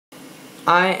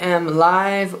I am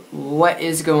live. What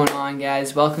is going on,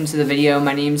 guys? Welcome to the video.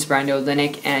 My name is Brando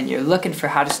Linick, and you're looking for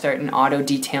how to start an auto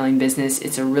detailing business.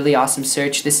 It's a really awesome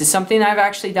search. This is something I've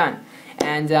actually done.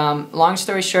 And long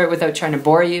story short, without trying to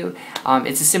bore you,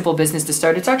 it's a simple business to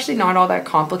start. It's actually not all that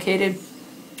complicated.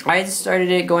 I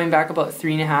started it going back about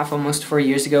 3.5, almost 4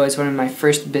 years ago as one of my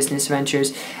first business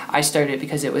ventures. I started it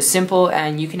because it was simple,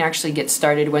 and you can actually get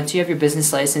started once you have your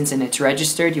business license and it's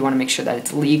registered. You want to make sure that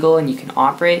it's legal and you can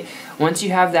operate. Once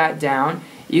you have that down,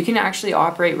 you can actually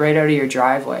operate right out of your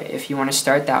driveway. If you want to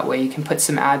start that way, you can put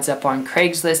some ads up on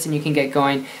Craigslist and you can get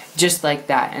going just like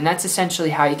that. And that's essentially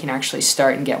how you can actually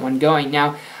start and get one going.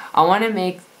 Now, I want to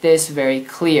make this very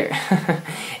clear.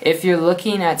 If you're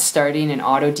looking at starting an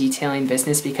auto detailing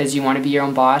business because you want to be your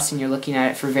own boss and you're looking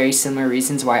at it for very similar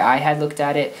reasons why I had looked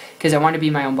at it, because I wanted to be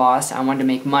my own boss, I wanted to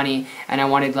make money, and I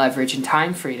wanted leverage and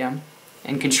time freedom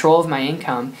and control of my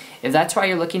income, if that's why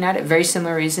you're looking at it, very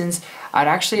similar reasons, I'd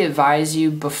actually advise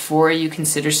you before you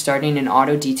consider starting an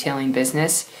auto detailing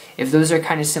business, if those are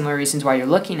kind of similar reasons why you're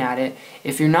looking at it,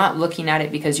 if you're not looking at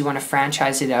it because you want to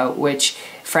franchise it out, which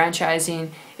franchising,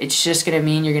 it's just going to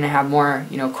mean you're going to have more,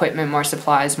 equipment, more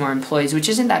supplies, more employees, which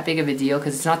isn't that big of a deal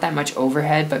because it's not that much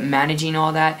overhead, but managing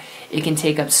all that, it can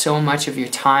take up so much of your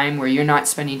time where you're not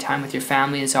spending time with your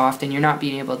family as often, you're not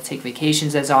being able to take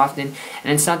vacations as often,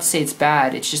 and it's not to say it's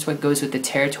bad, it's just what goes with the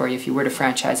territory if you were to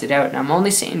franchise it out. And I'm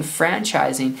only saying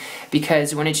franchising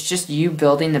because when it's just you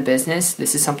building the business,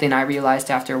 this is something I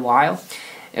realized after a while,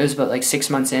 it was about like 6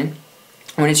 months in,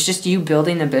 when it's just you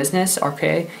building the business,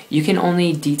 okay, you can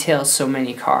only detail so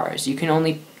many cars. You can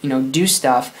only, do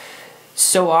stuff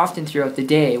so often throughout the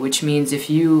day, which means if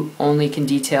you only can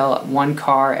detail one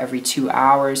car every 2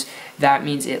 hours, that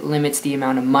means it limits the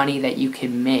amount of money that you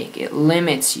can make. It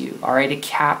limits you, all right? It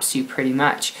caps you pretty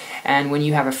much. And when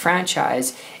you have a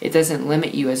franchise, it doesn't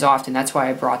limit you as often. That's why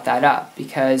I brought that up,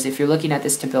 because if you're looking at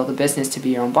this to build a business, to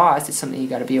be your own boss, it's something you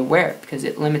got to be aware of because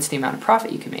it limits the amount of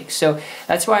profit you can make. So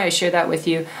that's why I share that with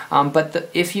you. But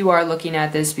if you are looking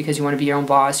at this because you want to be your own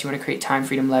boss, you want to create time,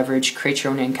 freedom, leverage, create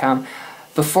your own income,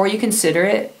 before you consider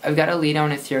it, I've got a lead I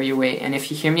want to throw your way. And if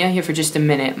you hear me out here for just a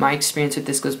minute, my experience with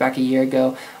this goes back a year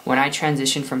ago when I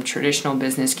transitioned from traditional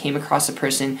business, came across a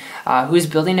person who was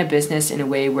building a business in a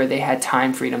way where they had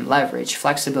time, freedom, leverage,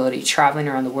 flexibility, traveling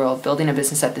around the world, building a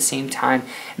business at the same time,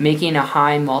 making a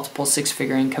high multiple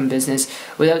six-figure income business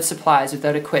without supplies,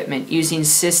 without equipment, using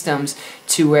systems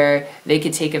to where they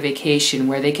could take a vacation,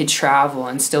 where they could travel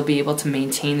and still be able to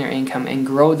maintain their income and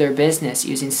grow their business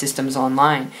using systems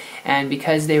online. And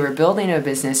because they were building a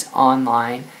business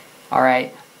online, all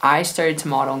right, I started to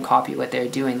model and copy what they're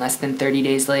doing. Less than 30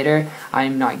 days later,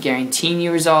 I'm not guaranteeing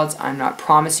you results, I'm not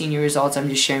promising you results, I'm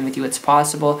just sharing with you what's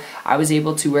possible. I was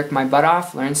able to work my butt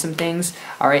off, learn some things,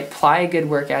 all right, apply a good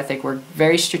work ethic, work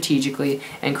very strategically,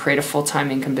 and create a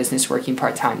full-time income business working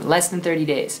part-time. Less than 30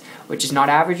 days, which is not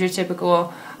average or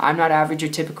typical. I'm not average or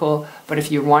typical, but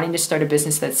if you're wanting to start a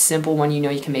business that's simple, one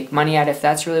you can make money at, if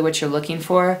that's really what you're looking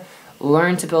for,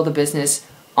 learn to build a business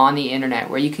on the internet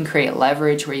where you can create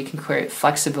leverage, where you can create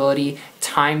flexibility,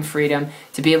 time freedom,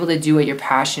 to be able to do what you're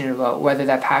passionate about, whether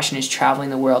that passion is traveling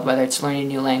the world, whether it's learning a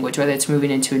new language, whether it's moving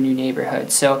into a new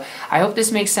neighborhood. So I hope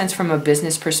this makes sense from a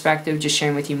business perspective, just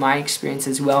sharing with you my experience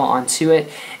as well onto it.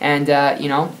 And,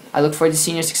 I look forward to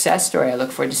seeing your success story. I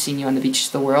look forward to seeing you on the beaches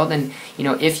of the world. And,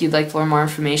 if you'd like to learn more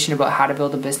information about how to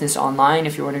build a business online,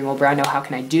 if you're wondering, well, Brando, how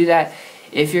can I do that?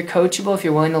 If you're coachable, if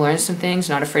you're willing to learn some things,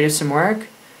 not afraid of some work,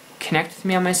 connect with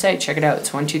me on my site. Check it out.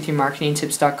 It's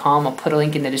 123marketingtips.com. I'll put a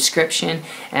link in the description,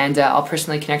 and I'll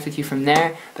personally connect with you from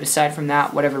there. But aside from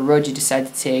that, whatever road you decide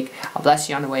to take, I'll bless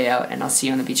you on the way out, and I'll see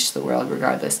you on the beaches of the world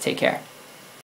regardless. Take care.